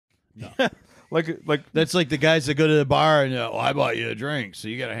Like That's like the guys that go to the bar and I bought you a drink, so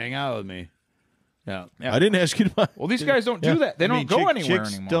you got to hang out with me. Yeah. I didn't ask you to buy. Well, these guys don't do that. They don't go anywhere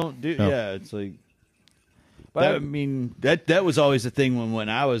chicks anymore. Don't do. No. Yeah, it's like. But That was always the thing when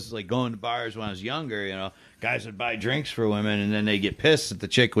I was like going to bars when I was younger. You know, guys would buy drinks for women, and then they get pissed that the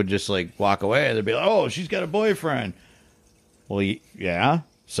chick would just like walk away. They'd be like, "Oh, she's got a boyfriend." Well, yeah.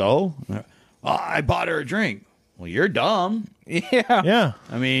 So, I bought her a drink. Well, you're dumb. Yeah. Yeah.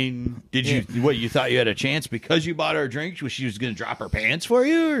 I mean, did you what? You thought you had a chance because you bought her a drink? She was going to drop her pants for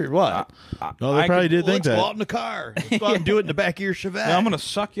you, or what? No, they probably did think Let's that. go out in the car. Let's go out and do it in the back of your Chevette. Yeah, I'm going to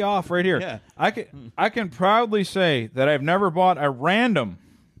suck you off right here. Yeah. I can proudly say that I've never bought a random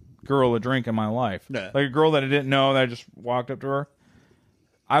girl a drink in my life. Yeah. Like a girl that I didn't know that I just walked up to her.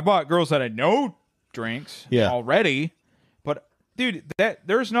 I bought girls that I know drinks already. But, dude,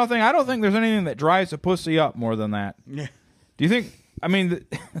 there's nothing. I don't think there's anything that drives a pussy up more than that. Yeah. Do you think? I mean,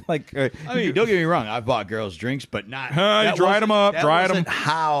 like. I mean, don't get me wrong. I've bought girls drinks, but not. You dried them up, dried them.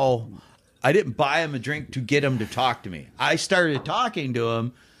 How I didn't buy them a drink to get them to talk to me. I started talking to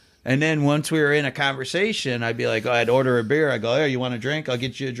them, and then once we were in a conversation, I'd be like, I'd order a beer. I go, "Oh, you want a drink? I'll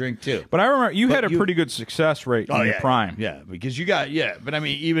get you a drink too." But I remember you had a pretty good success rate in your prime. Yeah, because you got But I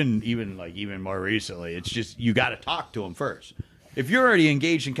mean, even more recently, it's just you got to talk to them first. If you're already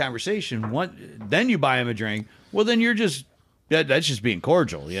engaged in conversation, then you buy them a drink. Well, then you're just. That's just being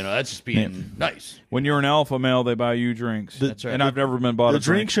cordial, you know. That's just being nice. When you're an alpha male, they buy you drinks. That's right. And I've never been bought a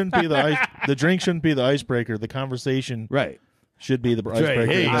drink. Shouldn't be the drink shouldn't be the icebreaker. The conversation should be the icebreaker.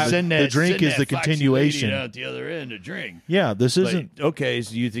 Hey, the drink is the continuation. Out the other end, a drink. Yeah, this isn't okay.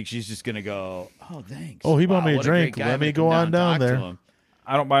 So you think she's just gonna go? Oh, thanks. Oh, he bought me a what drink. great guy. Let me Make go him on down talk to there. him.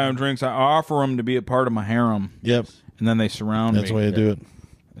 I don't buy them drinks. I offer them to be a part of my harem. Yep, and then they surround me. that's the way to do it.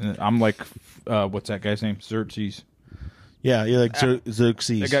 And I'm like, what's that guy's name? Xerxes. Yeah, you're like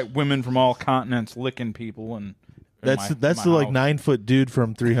Xerxes. They got women from all continents licking people, and that's the like 9-foot dude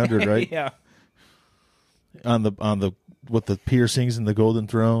from 300, right? Yeah. On the with the piercings and the golden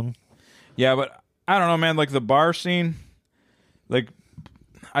throne. Yeah, but I don't know, man. Like the bar scene, like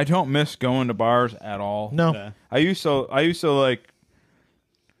I don't miss going to bars at all. No, Yeah. I used to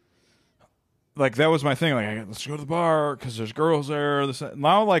like that was my thing. Like, let's go to the bar because there's girls there.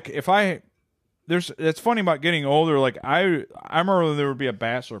 Now, like it's funny about getting older. Like I remember when there would be a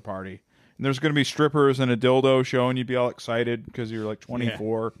bachelor party and there's going to be strippers and a dildo show and you'd be all excited because you're like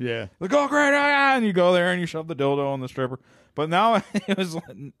 24. Yeah. Like, oh great, and you go there and you shove the dildo on the stripper. But now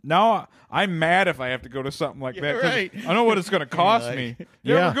now I'm mad if I have to go to something like that. Right. I know what it's going to cost like, me.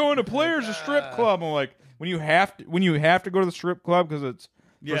 We're going to Players a strip club. I'm like, when you have to go to the strip club because it's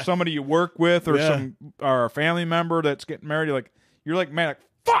for somebody you work with or or a family member that's getting married. You're like man,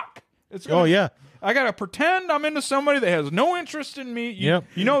 fuck. I gotta pretend I'm into somebody that has no interest in me. You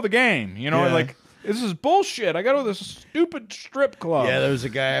know the game. You know, like this is bullshit. I gotta go to this stupid strip club. Yeah, there was a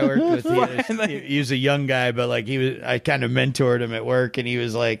guy I worked with. He was a young guy, but like I kind of mentored him at work, and he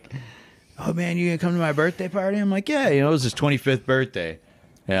was like, "Oh man, you gonna come to my birthday party?" I'm like, "Yeah." You know, it was his 25th birthday.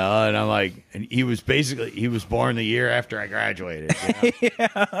 Yeah, and I'm like, and he was born the year after I graduated. You know?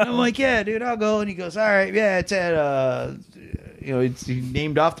 I'm like, "Yeah, dude, I'll go." And he goes, "All right, yeah, it's at he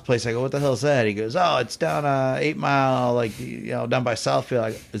named off the place." I go, "What the hell is that?" He goes, "Oh, it's down 8 Mile, like down by Southfield."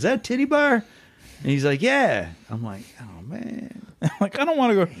 I go, "Is that a titty bar?" And he's like, "Yeah." I'm like, "Oh man." Like, I don't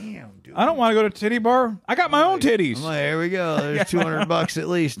want to go. Damn, dude. I don't want to go to titty bar. I got my own titties. I'm like, here we go. There's $200 at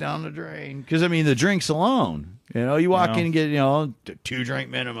least down the drain. Because I mean, the drinks alone. You walk in and get 2 drink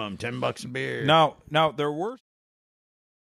minimum, $10 a beer. Now there were